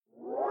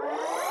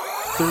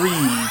Three,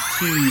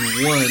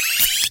 two, one.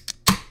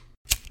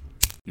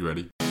 You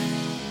ready?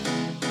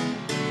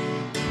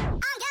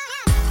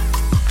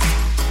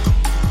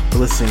 You're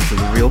listening to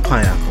the Real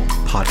Pineapple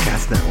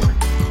Podcast Network.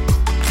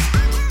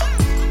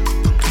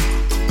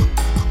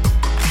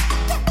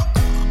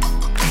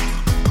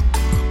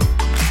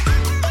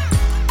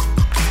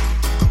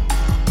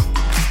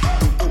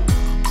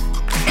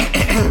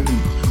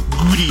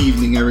 Good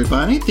evening,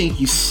 everybody. Thank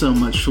you so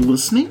much for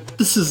listening.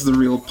 This is the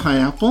Real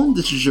Pineapple.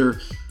 This is your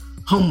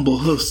humble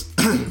host,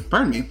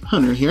 pardon me,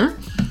 Hunter here.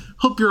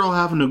 Hope you're all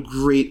having a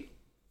great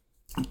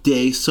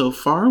day so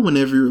far,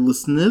 whenever you're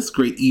listening to this.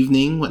 Great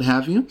evening, what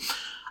have you.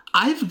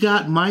 I've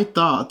got my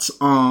thoughts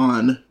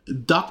on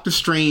Doctor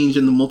Strange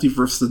and the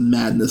Multiverse of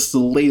Madness, the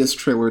latest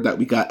trailer that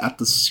we got at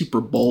the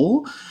Super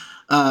Bowl.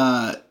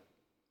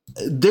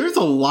 There's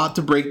a lot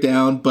to break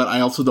down, but I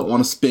also don't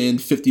want to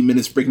spend 50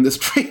 minutes breaking this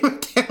trailer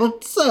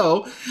down.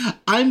 So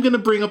I'm going to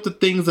bring up the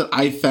things that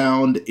I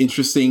found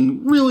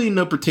interesting, really in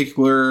no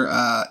particular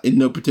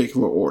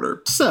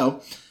order.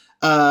 So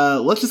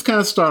let's just kind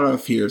of start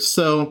off here.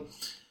 So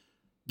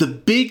the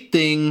big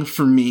thing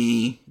for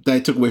me that I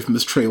took away from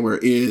this trailer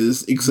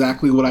is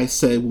exactly what I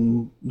said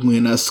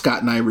when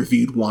Scott and I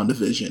reviewed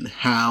WandaVision.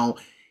 How,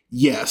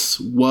 yes,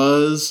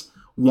 was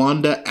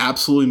Wanda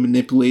absolutely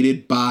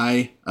manipulated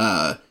by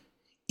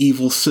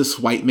evil cis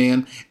white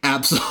man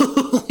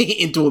absolutely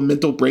into a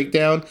mental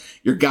breakdown?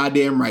 You're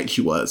goddamn right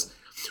she was.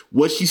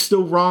 Was she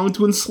still wrong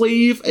to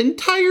enslave an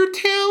entire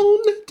town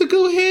to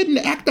go ahead and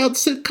act out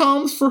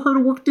sitcoms for her to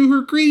work through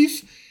her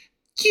grief?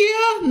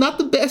 Yeah, not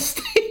the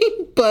best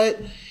thing, but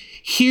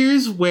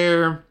here's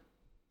where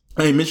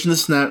I mentioned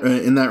this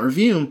in that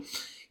review.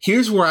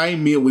 Here's where I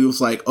immediately was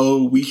like,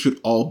 oh, we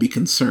should all be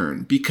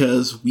concerned,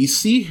 because we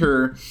see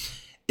her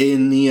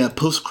in the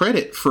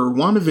post-credit for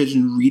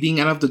WandaVision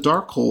reading out of the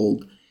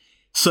Darkhold.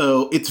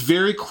 So it's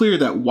very clear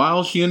that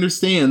while she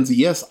understands,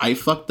 yes, I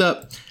fucked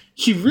up,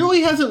 she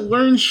really hasn't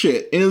learned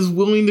shit and is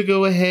willing to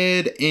go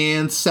ahead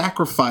and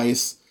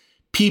sacrifice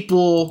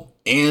people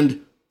and,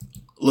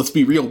 let's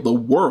be real, the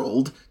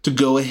world to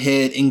go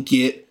ahead and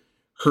get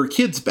her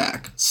kids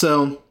back.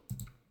 So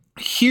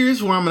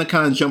here's where I'm going to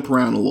kind of jump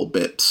around a little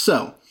bit.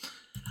 So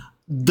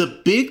the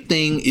big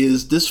thing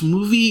is this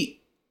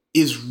movie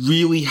is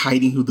really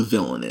hiding who the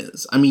villain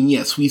is. I mean,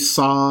 yes, we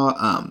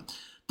saw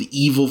the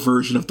evil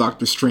version of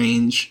Doctor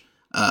Strange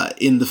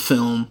in the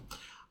film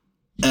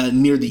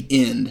near the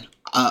end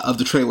of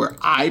the trailer.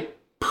 I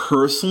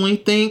personally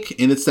think,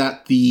 and it's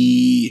at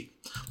the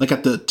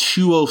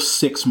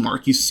 206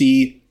 mark, you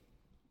see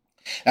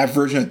that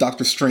version of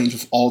Doctor Strange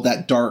with all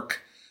that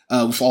dark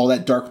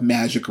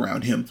magic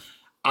around him.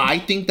 I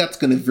think that's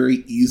going to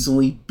very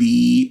easily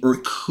be, or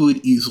it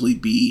could easily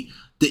be,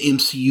 the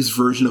MCU's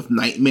version of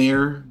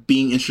Nightmare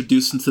being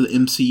introduced into the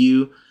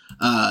MCU.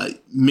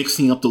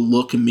 Mixing up the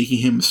look and making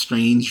him a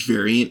strange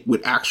variant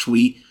would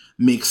actually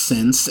make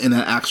sense, and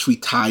that actually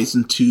ties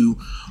into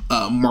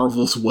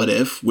Marvel's What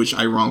If, which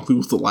ironically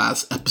was the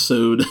last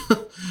episode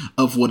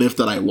of What If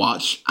that I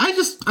watched. I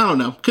don't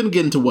know, couldn't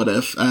get into What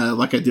If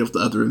like I did with the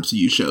other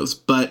MCU shows,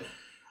 but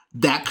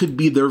that could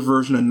be their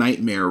version of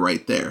Nightmare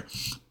right there.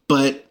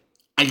 But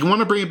I want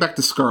to bring it back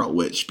to Scarlet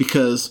Witch,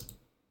 because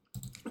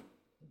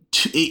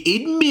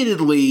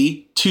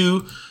admittedly,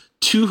 to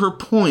her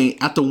point,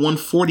 at the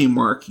 140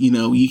 mark,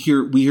 we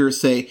hear her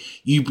say,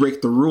 "You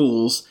break the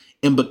rules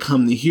and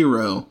become the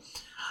hero.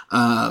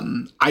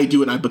 I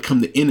do it, and I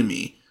become the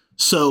enemy."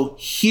 So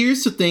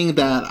here's the thing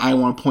that I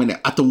want to point out.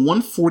 At the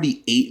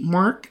 148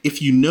 mark,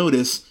 if you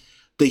notice,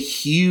 the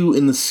hue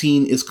in the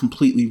scene is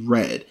completely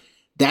red.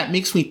 That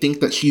makes me think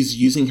that she's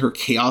using her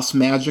chaos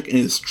magic and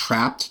has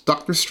trapped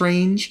Doctor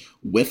Strange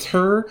with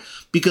her.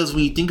 Because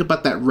when you think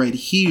about that red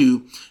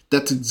hue,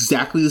 that's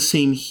exactly the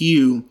same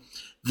hue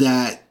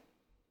that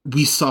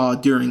we saw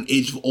during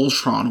Age of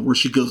Ultron, where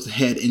she goes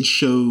ahead and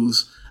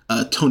shows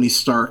Tony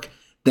Stark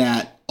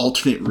that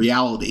alternate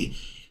reality.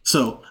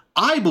 So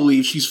I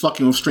believe she's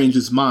fucking with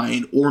Strange's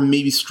mind, or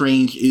maybe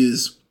Strange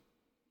is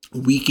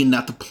weakened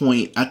at that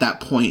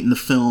point in the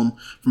film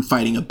from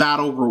fighting a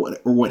battle or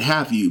what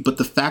have you. But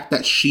the fact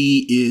that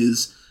she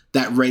is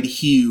that red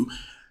hue,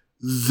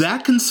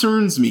 that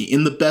concerns me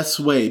in the best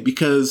way,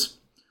 because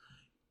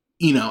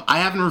I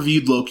haven't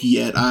reviewed Loki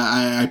yet.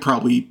 I'll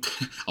probably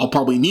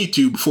need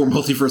to before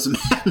Multiverse of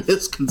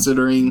Madness,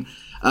 considering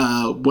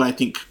what I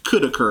think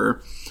could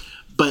occur.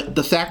 But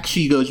the fact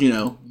she goes,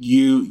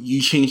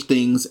 you change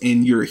things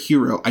and you're a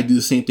hero. I do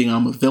the same thing.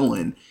 I'm a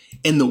villain.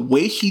 And the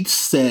way she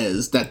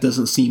says that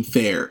doesn't seem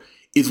fair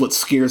is what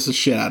scares the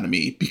shit out of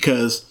me,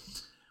 because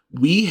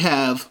we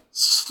have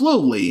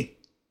slowly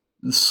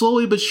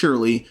but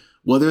surely,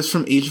 whether it's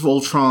from Age of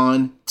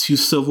Ultron to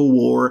Civil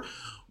War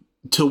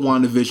to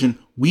WandaVision,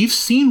 we've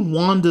seen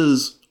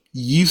Wanda's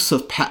use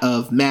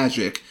of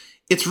magic.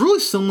 It's really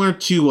similar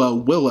to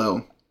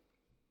Willow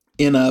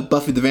in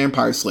Buffy the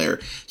Vampire Slayer.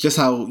 Just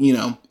how,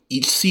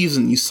 each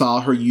season you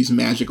saw her use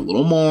magic a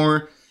little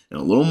more and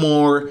a little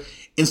more.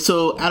 And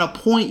so at a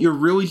point, you're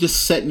really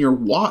just setting your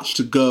watch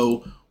to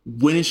go,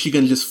 when is she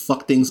going to just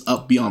fuck things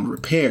up beyond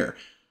repair?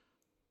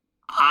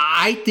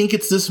 I think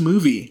it's this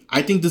movie.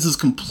 I think this is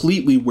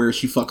completely where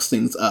she fucks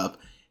things up.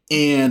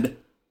 And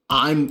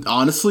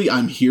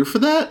I'm here for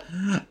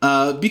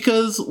that.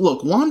 Because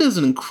look, Wanda is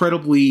an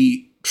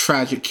incredibly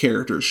tragic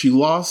character. She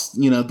lost,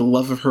 the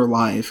love of her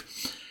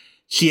life.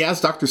 She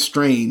has Doctor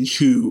Strange,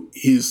 who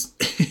is,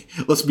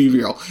 let's be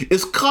real,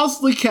 is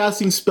constantly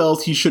casting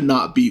spells he should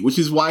not be, which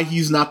is why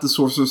he's not the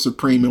Sorcerer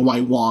Supreme and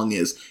why Wong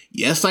is.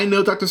 Yes, I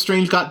know Doctor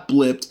Strange got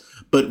blipped,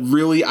 but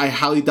really, I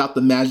highly doubt the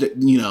magic,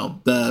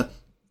 the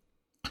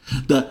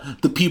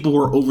people who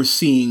are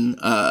overseeing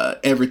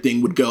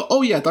everything would go,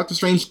 oh yeah, Doctor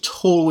Strange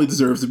totally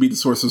deserves to be the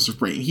Sorcerer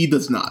Supreme. He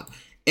does not.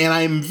 And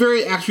I'm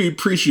very actually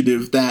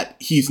appreciative that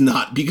he's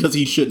not, because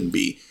he shouldn't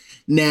be.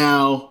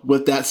 Now,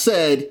 with that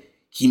said,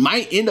 he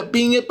might end up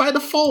being it by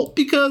default,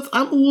 because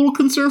I'm a little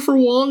concerned for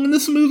Wong in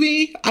this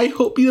movie. I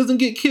hope he doesn't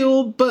get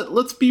killed, but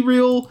let's be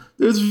real,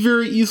 there's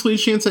very easily a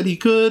chance that he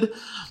could.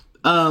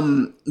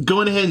 Going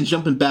ahead and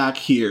jumping back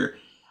here,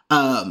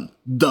 one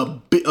of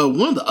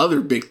the other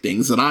big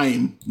things that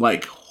I'm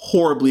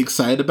horribly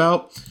excited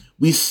about,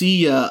 we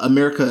see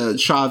America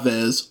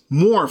Chavez,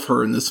 more of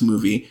her in this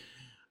movie.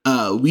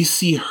 We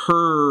see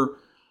her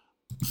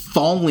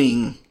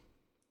falling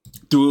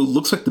through,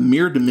 looks like the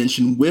mirror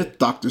dimension with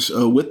Doctor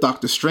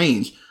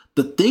Strange.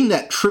 The thing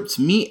that trips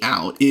me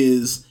out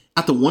is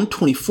at the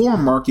 124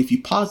 mark, if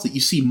you pause it,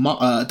 you see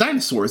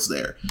dinosaurs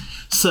there.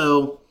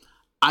 So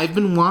I've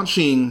been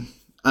watching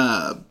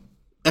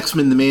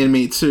X-Men the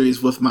animated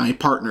series with my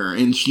partner,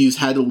 and she's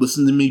had to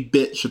listen to me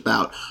bitch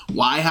about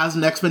why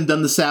hasn't X-Men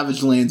done the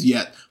Savage Lands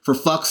yet? For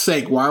fuck's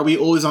sake, why are we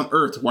always on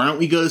Earth? Why don't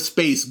we go to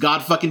space?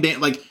 God fucking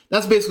damn,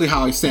 that's basically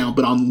how I sound,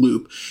 but on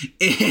loop.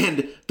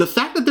 And the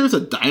fact that there's a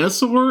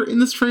dinosaur in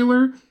this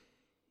trailer,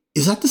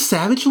 is that the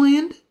Savage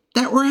Land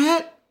that we're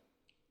at?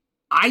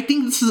 I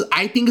think it's the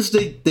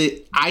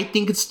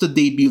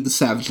debut of the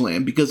Savage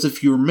Land, because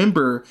if you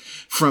remember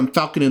from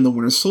Falcon and the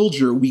Winter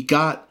Soldier, we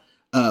got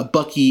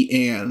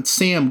Bucky and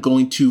Sam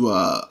going to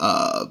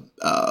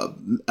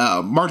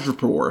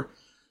Madripoor.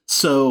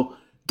 So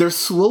they're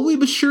slowly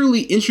but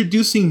surely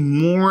introducing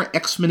more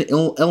X-Men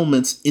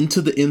elements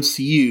into the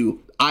MCU,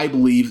 I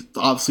believe,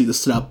 obviously to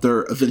set up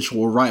their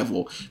eventual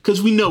arrival.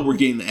 Because we know we're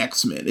getting the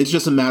X-Men. It's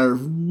just a matter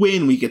of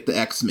when we get the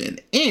X-Men.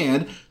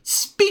 And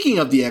speaking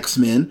of the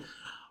X-Men,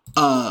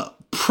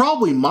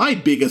 probably my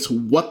biggest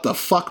what the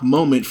fuck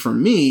moment for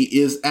me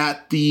is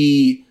at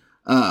the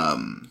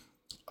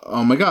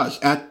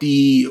at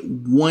the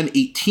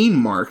 118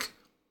 mark,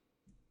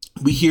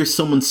 we hear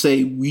someone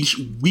say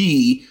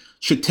we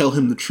should tell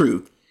him the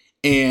truth.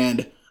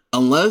 And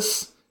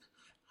unless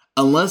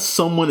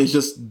someone is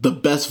just the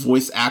best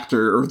voice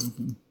actor or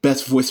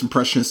best voice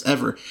impressionist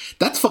ever,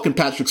 that's fucking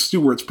Patrick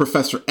Stewart's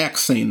Professor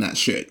X saying that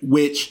shit.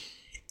 Which,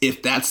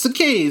 if that's the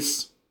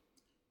case,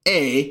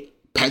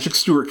 Patrick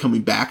Stewart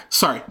coming back.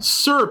 Sorry,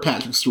 Sir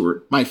Patrick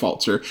Stewart. My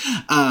fault, sir.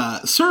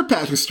 Sir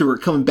Patrick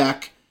Stewart coming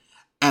back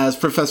as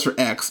Professor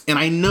X. And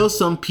I know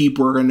some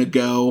people are going to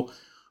go,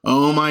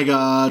 oh my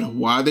god,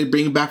 why are they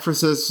bringing back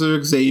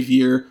Professor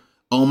Xavier?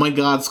 Oh my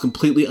god, it's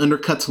completely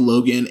undercuts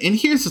Logan. And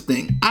here's the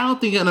thing. I don't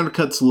think it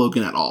undercuts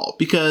Logan at all.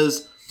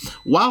 Because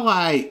while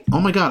I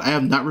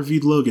have not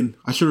reviewed Logan.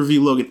 I should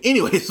review Logan.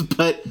 Anyways,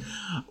 but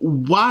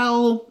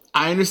while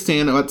I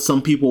understand that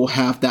some people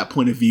have that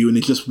point of view and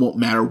it just won't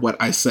matter what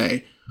I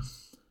say,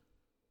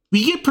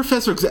 we get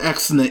Professor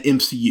X in the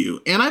MCU.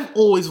 And I've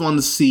always wanted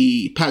to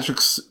see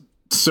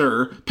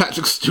Sir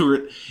Patrick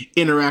Stewart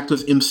interact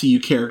with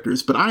MCU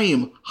characters, but I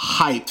am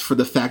hyped for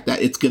the fact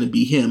that it's going to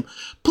be him.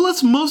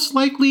 Plus, most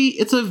likely,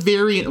 it's a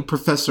variant of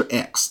Professor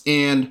X.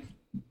 And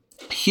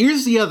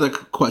here's the other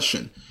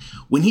question.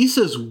 When he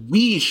says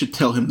we should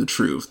tell him the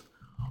truth,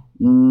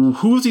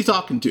 who is he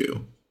talking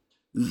to?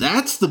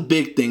 That's the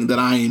big thing that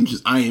I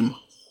am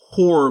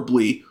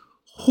horribly,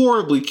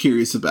 horribly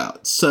curious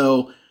about.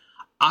 So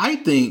I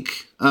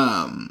think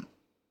that's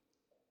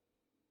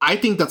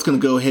going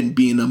to go ahead and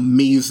be an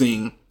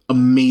amazing,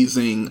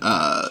 amazing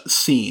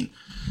scene.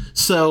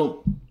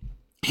 So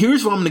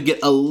here's where I'm going to get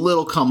a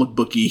little comic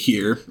booky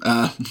here.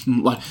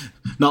 Not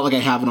like I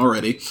haven't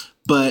already.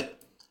 But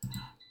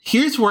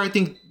here's where I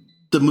think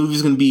the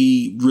movie's going to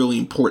be really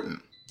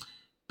important.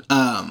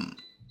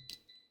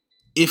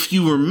 If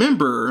you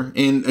remember,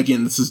 and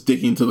again, this is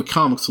digging into the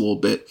comics a little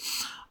bit,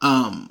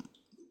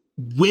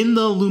 when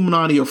the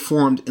Illuminati are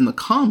formed in the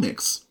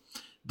comics,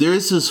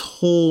 there's this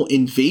whole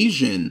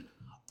invasion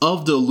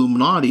of the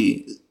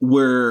Illuminati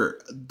where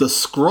the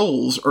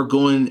Skrulls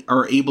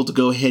are able to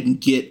go ahead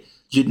and get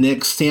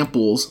genetic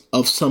samples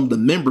of some of the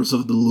members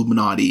of the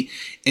Illuminati,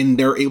 and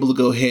they're able to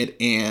go ahead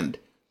and,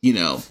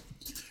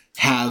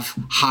 have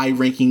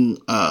high-ranking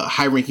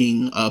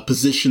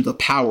positions of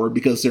power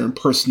because they're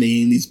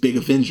impersonating these big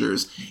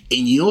Avengers.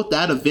 And you know what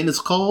that event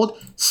is called?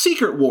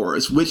 Secret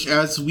Wars, which,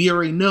 as we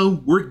already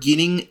know, we're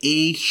getting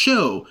a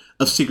show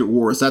of Secret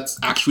Wars that's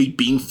actually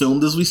being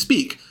filmed as we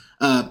speak.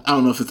 I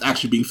don't know if it's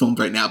actually being filmed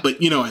right now,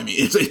 but you know what I mean.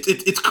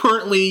 It's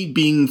currently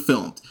being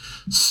filmed.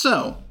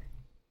 So,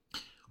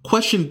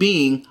 question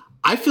being,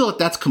 I feel like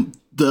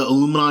the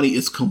Illuminati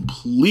is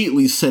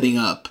completely setting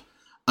up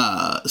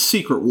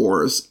Secret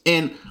Wars.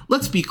 And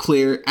let's be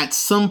clear, at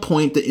some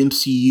point the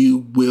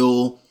MCU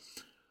will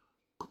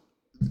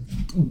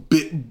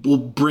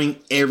bring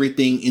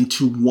everything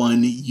into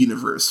one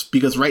universe,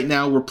 because right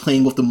now we're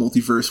playing with the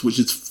multiverse, which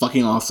is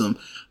fucking awesome.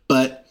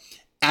 But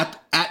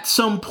at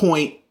some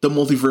point, the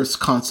multiverse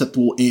concept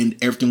will end.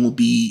 Everything will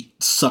be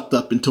sucked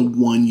up into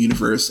one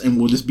universe, and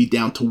we'll just be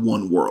down to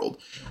one world.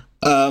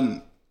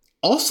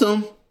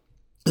 Also,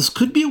 this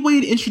could be a way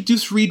to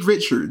introduce Reed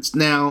Richards.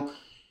 Now,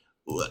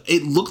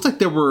 it looked like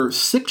there were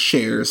 6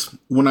 shares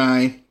when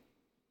I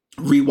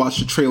rewatched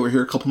the trailer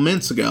here a couple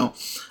minutes ago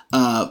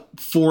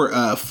for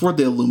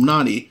the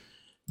Illuminati.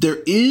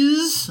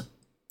 It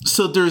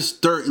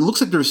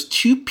looks like there's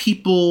two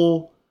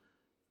people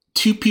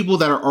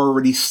that are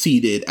already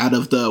seated out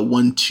of the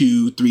 1,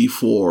 2, 3,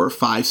 4,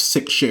 5,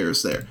 6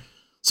 shares there.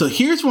 So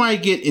here's where I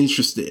get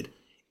interested.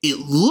 It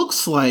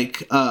looks like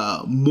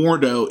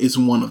Mordo is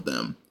one of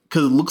them,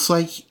 because it looks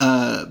like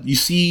you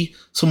see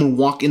someone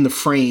walk in the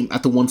frame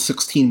at the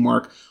 116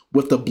 mark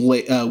with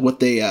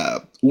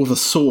a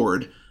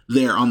sword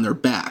there on their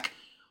back.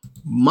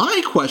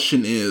 My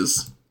question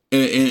is,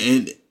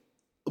 okay,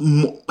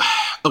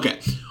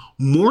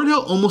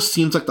 Mordo almost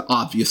seems like the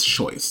obvious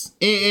choice,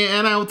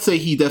 and I would say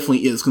he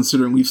definitely is,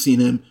 considering we see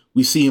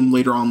him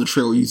later on in the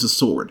trailer use a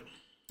sword.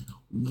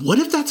 What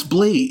if that's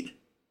Blade?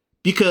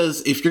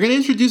 Because if you're going to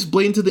introduce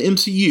Blade into the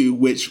MCU,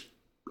 which,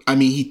 I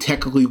mean, he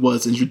technically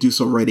was introduced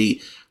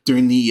already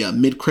during the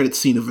mid-credit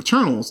scene of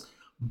Eternals,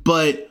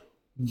 but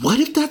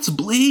what if that's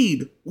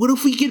Blade? What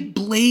if we get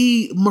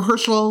Blade,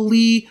 Mahershala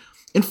Ali,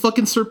 and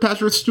fucking Sir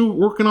Patrick Stewart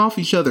working off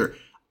each other?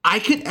 I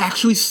could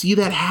actually see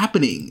that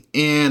happening,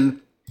 and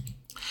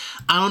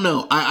I don't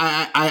know.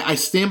 I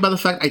stand by the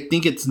fact I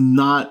think it's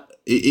not.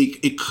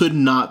 It could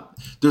not.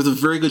 There's a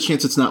very good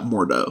chance it's not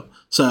Mordo.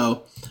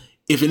 So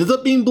if it ends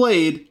up being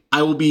Blade,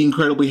 I will be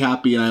incredibly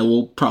happy and I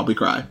will probably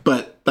cry.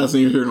 But that's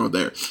neither here nor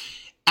there.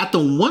 At the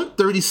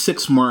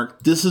 136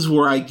 mark, this is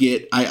where I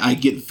get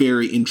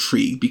very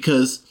intrigued,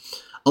 because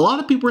a lot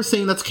of people are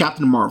saying that's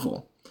Captain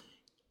Marvel.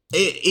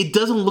 It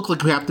doesn't look like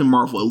Captain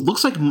Marvel. It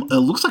looks like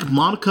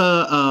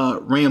Monica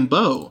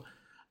Rambeau.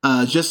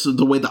 Just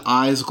the way the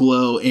eyes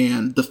glow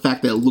and the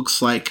fact that it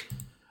looks like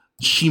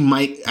she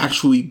might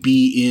actually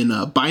be in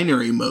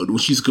binary mode when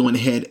she's going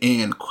ahead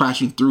and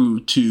crashing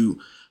through to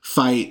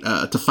fight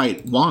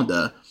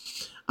Wanda.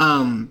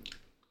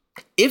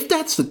 If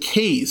that's the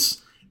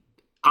case,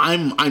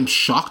 I'm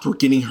shocked we're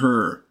getting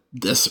her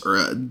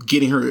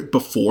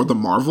before the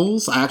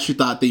Marvels. I actually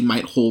thought they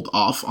might hold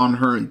off on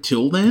her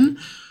until then.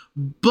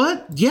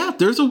 But yeah,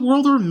 there's a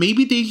world where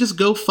maybe they just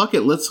go, fuck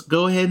it, let's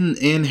go ahead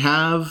and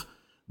have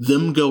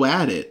them go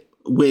at it.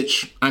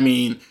 Which, I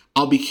mean,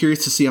 I'll be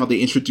curious to see how they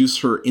introduce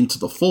her into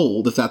the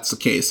fold if that's the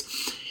case.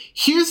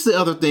 Here's the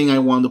other thing I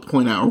wanted to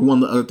point out, or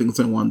one of the other things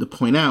I wanted to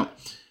point out.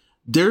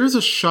 There's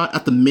a shot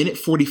at the minute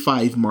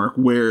 45 mark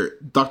where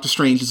Doctor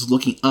Strange is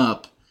looking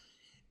up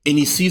and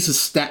he sees a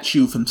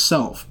statue of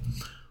himself.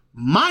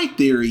 My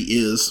theory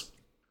is,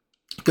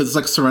 because it's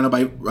like surrounded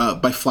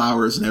by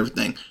flowers and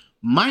everything,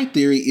 my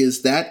theory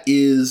is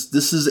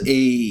this is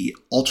a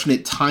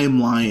alternate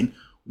timeline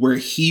where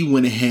he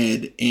went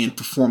ahead and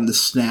performed the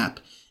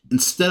snap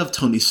instead of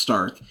Tony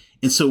Stark.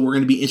 And so we're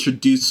going to be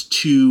introduced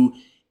to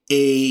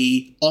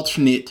a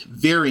alternate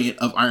variant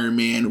of Iron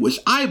Man, which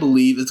I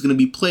believe is going to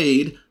be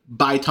played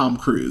by Tom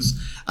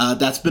Cruise.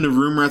 That's been a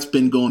rumor that's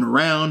been going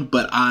around,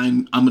 but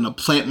I'm going to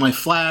plant my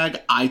flag.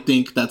 I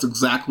think that's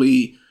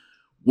exactly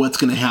what's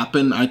going to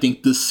happen. I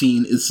think this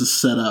scene is the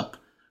setup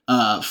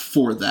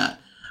for that.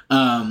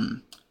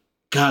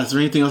 God, is there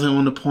anything else I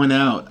want to point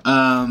out?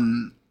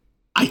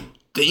 I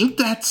think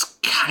that's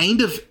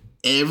kind of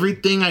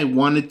everything I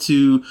wanted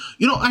to...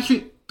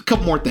 actually, a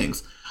couple more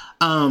things.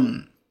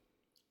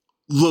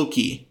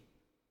 Loki.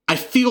 I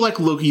feel like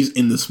Loki's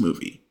in this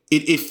movie.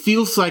 It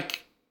feels like...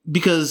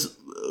 Because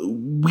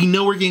we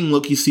know we're getting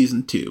Loki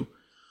season 2.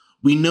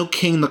 We know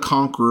King the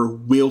Conqueror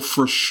will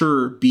for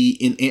sure be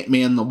in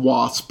Ant-Man and the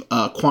Wasp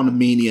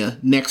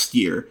Quantumania next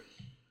year.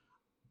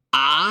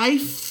 I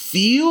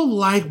feel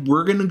like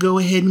we're going to go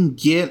ahead and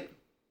get...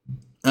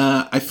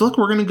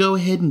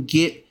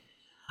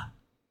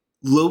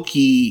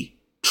 Loki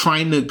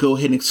trying to go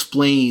ahead and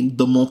explain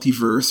the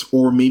multiverse,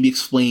 or maybe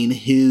explain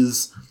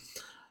his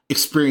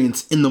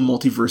experience in the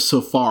multiverse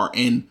so far,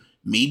 and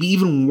maybe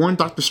even warn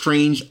Doctor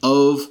Strange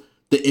of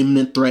the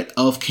imminent threat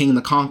of King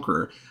the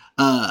Conqueror.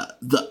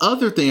 The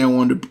other thing I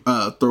wanted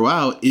to throw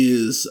out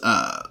is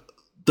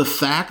the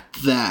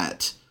fact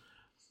that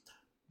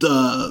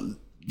the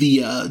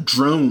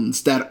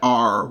drones that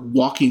are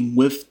walking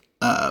with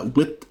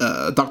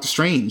Doctor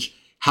Strange,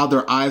 how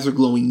their eyes are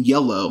glowing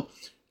yellow,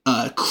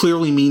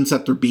 clearly means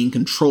that they're being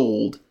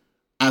controlled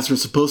as they're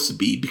supposed to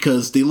be,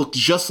 because they look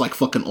just like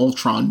fucking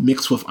Ultron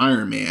mixed with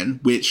Iron Man,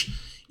 which,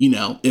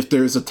 if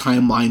there's a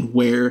timeline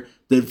where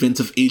the events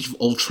of Age of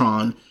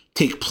Ultron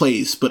take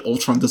place, but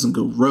Ultron doesn't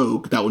go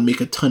rogue, that would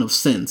make a ton of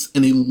sense.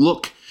 And they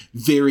look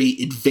very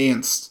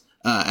advanced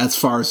as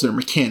far as their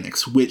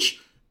mechanics, which,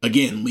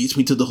 again, leads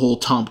me to the whole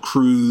Tom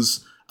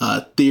Cruise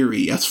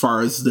theory as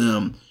far as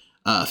them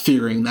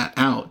figuring that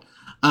out.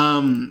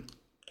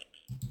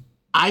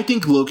 I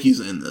think Loki's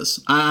in this.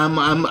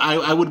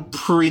 I would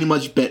pretty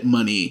much bet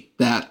money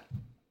that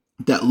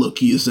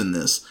Loki is in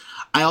this.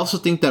 I also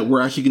think that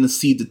we're actually going to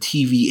see the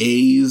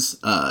TVA's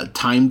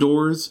time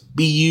doors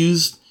be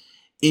used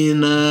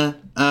in Multiverse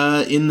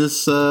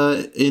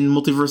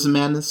of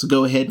Madness. So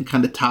go ahead and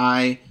kind of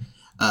tie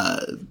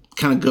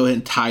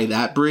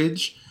that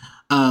bridge.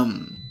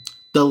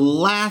 The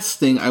last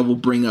thing I will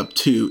bring up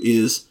too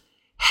is,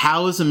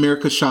 how is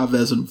America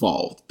Chavez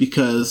involved?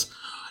 Because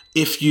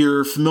if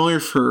you're familiar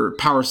with her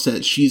power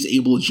set, she's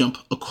able to jump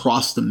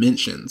across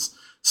dimensions.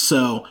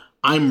 So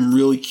I'm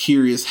really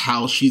curious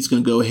how she's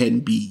going to go ahead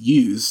and be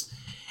used.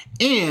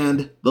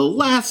 And the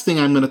last thing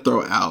I'm going to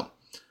throw out,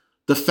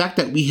 the fact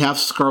that we have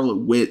Scarlet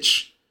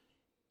Witch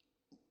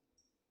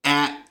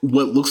at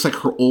what looks like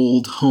her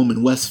old home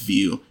in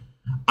Westview.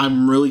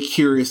 I'm really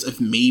curious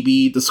if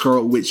maybe the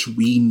Scarlet Witch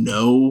we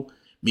know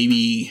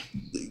maybe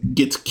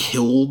gets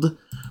killed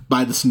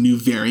by this new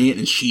variant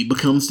and she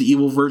becomes the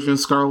evil version of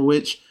Scarlet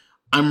Witch.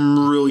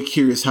 I'm really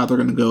curious how they're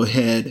going to go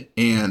ahead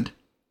and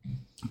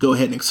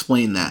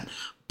explain that.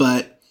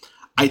 But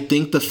I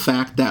think the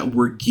fact that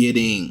we're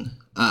getting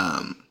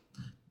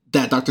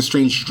that Doctor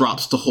Strange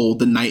drops to hold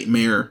the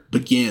Nightmare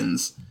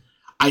Begins,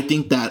 I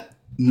think that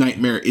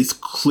Nightmare is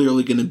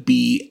clearly going to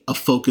be a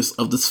focus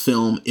of this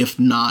film, if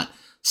not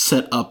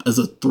set up as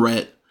a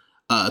threat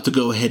to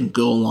go ahead and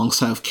go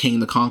alongside of Kang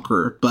the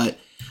Conqueror. But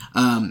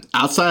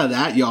outside of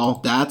that,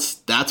 y'all,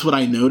 that's what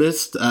I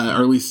noticed, or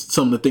at least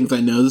some of the things I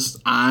noticed.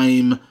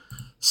 I'm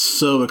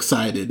so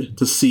excited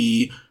to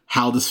see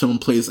how this film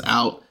plays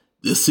out.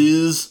 This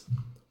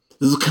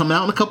will come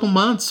out in a couple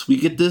months. We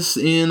get this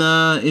in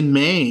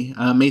May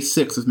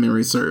 6th, if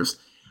memory serves.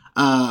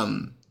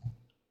 I'm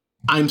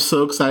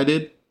so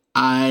excited.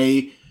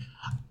 I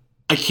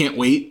can't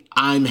wait.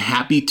 I'm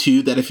happy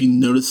too that if you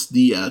notice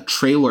the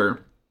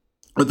trailer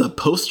or the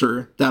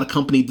poster that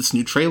accompanied this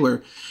new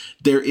trailer,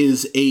 there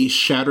is a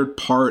shattered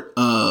part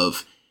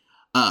of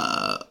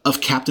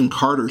Captain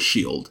Carter's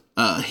shield,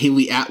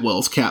 Haley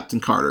Atwell's Captain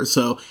Carter.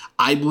 So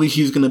I believe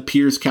she's going to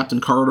appear as Captain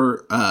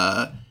Carter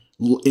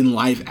in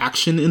live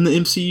action in the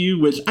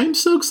MCU, which I'm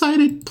so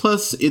excited.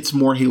 Plus, it's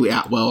more Haley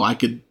Atwell. I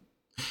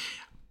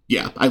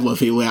love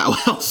Haley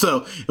Atwell.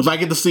 So if I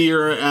get to see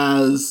her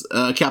as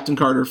Captain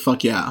Carter,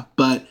 fuck yeah.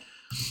 But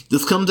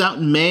this comes out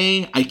in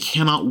May. I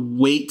cannot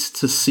wait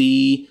to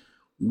see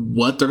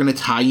what they're going to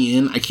tie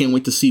in. I can't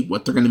wait to see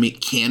what they're going to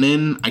make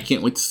canon. I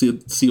can't wait to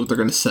see what they're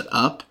going to set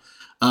up.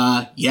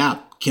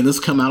 Can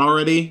this come out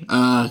already?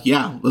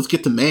 Let's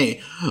get to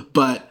May.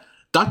 But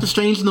Doctor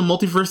Strange in the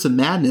Multiverse of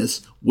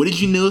Madness, what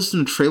did you notice in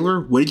the trailer?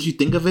 What did you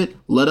think of it?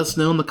 Let us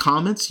know in the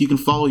comments. You can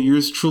follow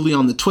yours truly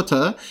on the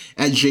Twitter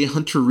at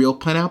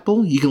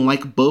JHunterRealPineapple. You can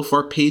like both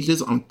our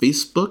pages on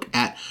Facebook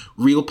at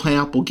Real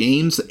Pineapple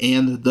Games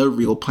and The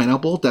Real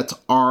Pineapple. That's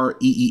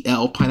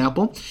REEL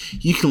Pineapple.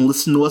 You can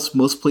listen to us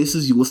most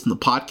places you listen to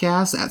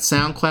podcasts, at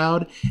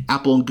SoundCloud,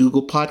 Apple and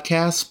Google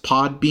Podcasts,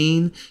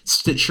 Podbean,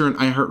 Stitcher and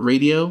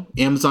iHeartRadio,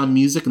 Amazon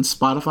Music and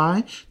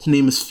Spotify, to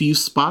name a few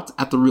spots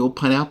at The Real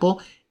Pineapple.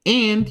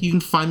 And you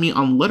can find me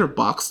on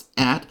Letterboxd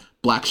at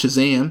Black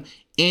Shazam.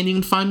 And you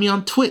can find me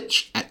on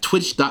Twitch at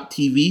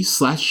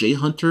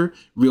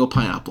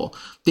twitch.tv/JHunterRealPineapple.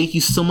 Thank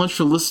you so much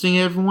for listening,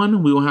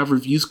 everyone. We will have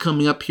reviews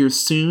coming up here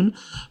soon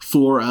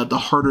for The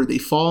Harder They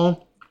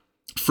Fall,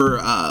 for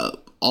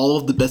all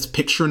of the Best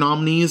Picture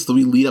nominees that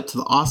we lead up to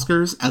the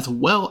Oscars, as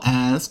well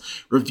as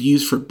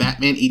reviews for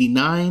Batman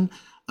 89,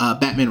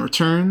 Batman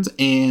Returns,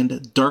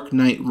 and Dark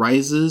Knight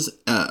Rises.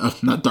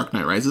 Not Dark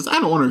Knight Rises. I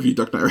don't want to review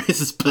Dark Knight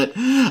Rises, but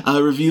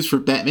reviews for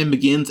Batman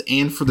Begins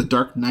and for The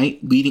Dark Knight,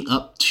 leading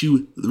up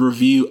to the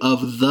review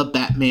of The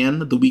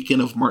Batman the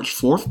weekend of March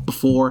 4th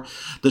before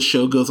the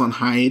show goes on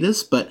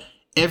hiatus. But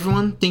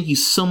everyone, thank you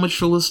so much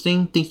for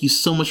listening. Thank you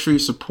so much for your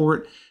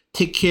support.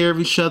 Take care of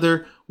each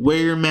other. Wear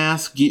your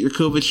mask. Get your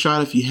COVID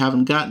shot if you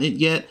haven't gotten it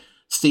yet.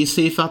 Stay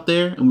safe out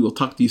there, and we will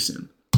talk to you soon.